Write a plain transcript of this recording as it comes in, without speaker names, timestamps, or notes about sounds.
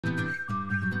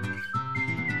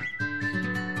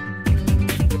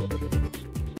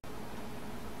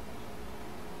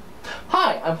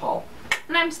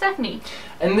I'm Stephanie.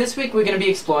 And this week we're going to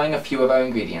be exploring a few of our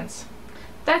ingredients.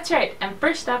 That's right, and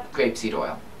first up, Grapeseed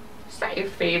oil. is that your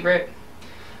favorite?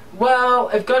 Well,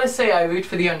 I've got to say I root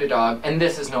for the underdog, and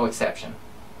this is no exception.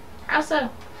 How so?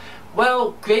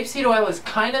 Well, grapeseed oil is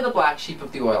kind of the black sheep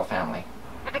of the oil family.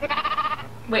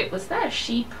 Wait, was that a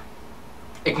sheep?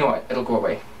 Ignore it, it'll go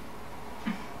away.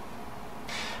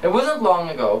 It wasn't long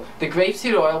ago that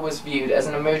grapeseed oil was viewed as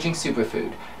an emerging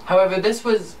superfood. However, this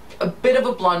was a bit of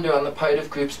a blunder on the part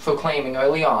of groups proclaiming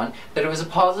early on that it was a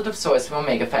positive source of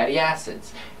omega fatty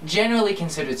acids, generally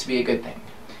considered to be a good thing.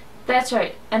 That's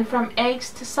right, and from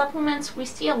eggs to supplements, we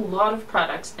see a lot of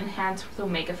products enhanced with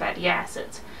omega fatty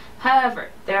acids. However,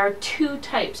 there are two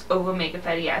types of omega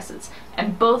fatty acids,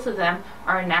 and both of them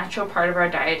are a natural part of our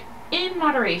diet in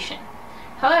moderation.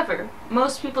 However,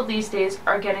 most people these days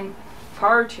are getting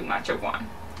far too much of one.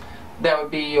 That would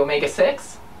be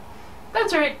omega-6?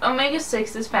 That's right,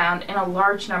 omega-6 is found in a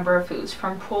large number of foods,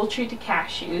 from poultry to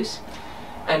cashews.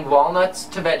 And walnuts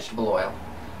to vegetable oil.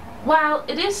 While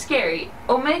it is scary,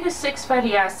 omega-6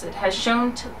 fatty acid has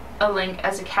shown a link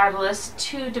as a catalyst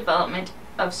to development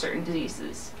of certain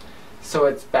diseases. So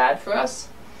it's bad for us?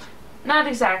 Not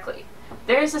exactly.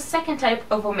 There is a second type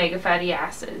of omega fatty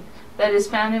acid that is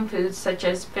found in foods such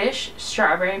as fish,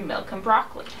 strawberry, milk, and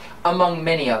broccoli. Among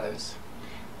many others.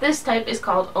 This type is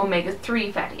called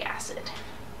omega-3 fatty acid.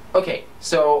 Okay,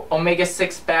 so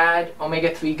omega-6 bad,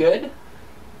 omega-3 good?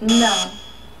 No.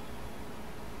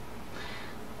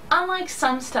 Unlike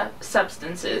some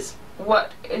substances,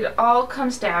 what it all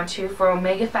comes down to for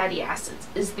omega fatty acids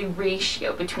is the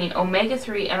ratio between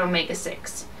omega-3 and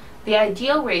omega-6. The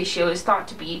ideal ratio is thought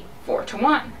to be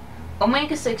 4:1,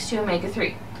 omega-6 to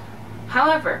omega-3.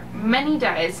 However, many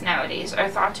diets nowadays are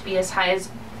thought to be as high as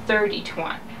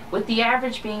 30:1, with the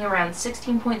average being around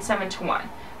 16.7:1,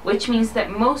 which means that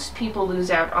most people lose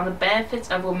out on the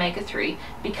benefits of omega-3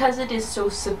 because it is so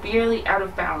severely out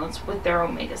of balance with their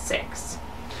omega-6.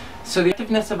 So the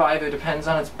effectiveness of either depends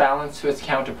on its balance to its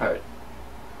counterpart.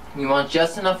 You want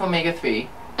just enough omega-3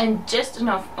 and just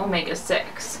enough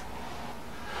omega-6.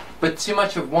 But too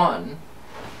much of one,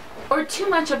 or too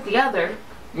much of the other,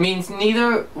 means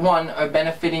neither one are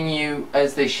benefiting you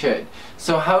as they should.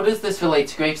 So how does this relate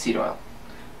to grapeseed oil?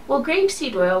 Well,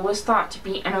 grapeseed oil was thought to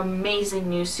be an amazing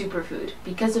new superfood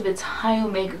because of its high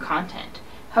omega content.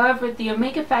 However, the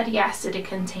omega fatty acid it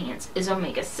contains is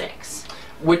omega-6.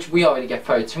 Which we already get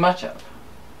far too much of.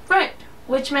 Right,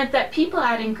 which meant that people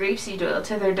adding grapeseed oil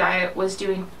to their diet was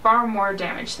doing far more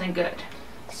damage than good.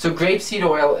 So grapeseed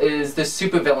oil is the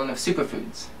supervillain of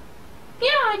superfoods? Yeah,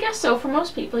 I guess so, for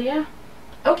most people, yeah.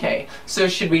 Okay, so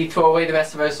should we throw away the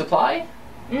rest of our supply?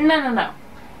 No.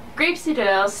 Grapeseed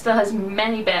oil still has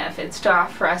many benefits to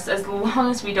offer us as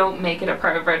long as we don't make it a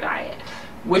part of our diet.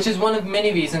 Which is one of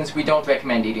many reasons we don't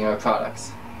recommend eating our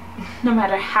products. No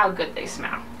matter how good they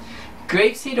smell.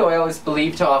 Grapeseed oil is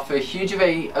believed to offer a huge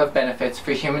array of benefits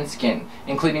for human skin,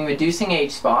 including reducing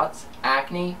age spots,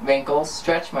 acne, wrinkles,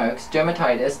 stretch marks,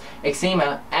 dermatitis,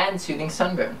 eczema, and soothing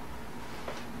sunburn.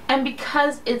 And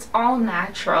because it's all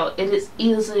natural, it is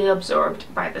easily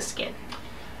absorbed by the skin.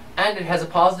 And it has a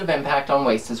positive impact on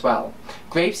waste as well.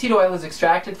 Grapeseed oil is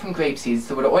extracted from grape seeds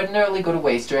that would ordinarily go to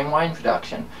waste during wine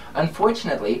production.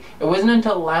 Unfortunately, it wasn't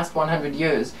until the last 100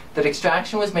 years that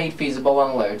extraction was made feasible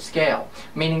on a large scale,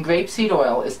 meaning grapeseed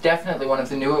oil is definitely one of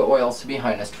the newer oils to be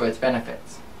harnessed for its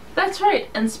benefits. That's right,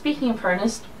 and speaking of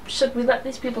harnessed, should we let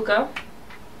these people go?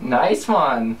 Nice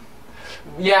one!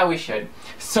 Yeah, we should.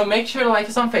 So make sure to like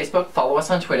us on Facebook, follow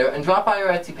us on Twitter, and drop by our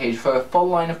Etsy page for a full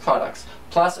line of products,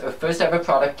 plus our first ever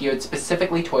product geared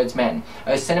specifically towards men.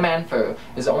 Our Cinnamon Fur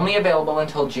is only available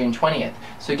until June 20th,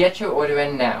 so get your order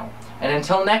in now. And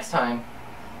until next time,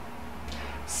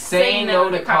 say no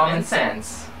to common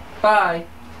sense. Bye!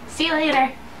 See you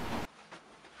later!